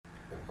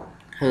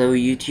Hello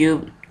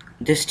YouTube.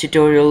 This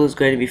tutorial is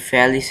going to be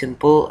fairly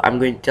simple. I'm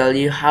going to tell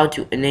you how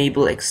to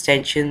enable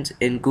extensions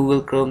in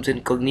Google Chrome's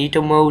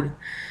Incognito mode.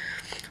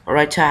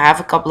 Alright, so I have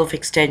a couple of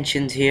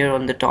extensions here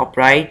on the top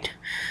right,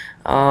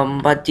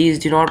 but these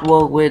do not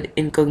work with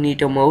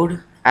Incognito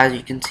mode, as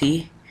you can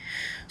see.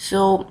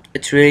 So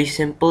it's really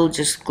simple.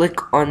 Just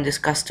click on this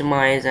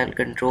customize and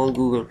control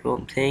Google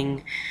Chrome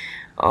thing.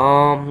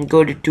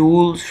 Go to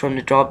tools from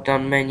the drop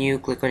down menu,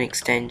 click on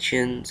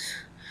extensions.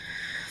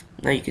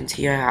 Now you can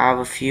see I have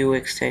a few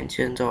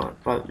extensions, or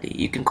probably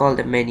you can call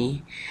them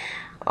many.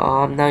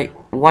 Now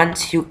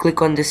once you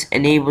click on this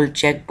enable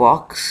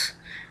checkbox,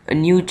 a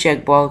new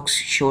checkbox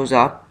shows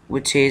up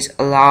which says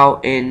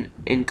allow in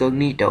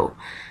incognito.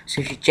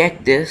 So if you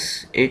check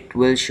this, it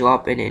will show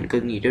up in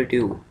incognito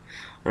too.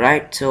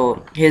 Right,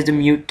 so here's the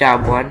mute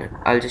tab one.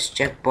 I'll just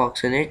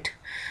checkbox on it.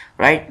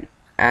 Right,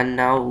 and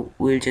now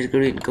we'll just go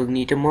to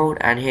incognito mode,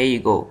 and here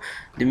you go,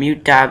 the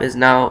mute tab is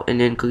now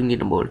in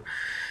incognito mode.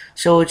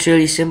 So it's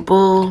really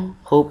simple.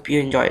 Hope you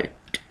enjoyed it.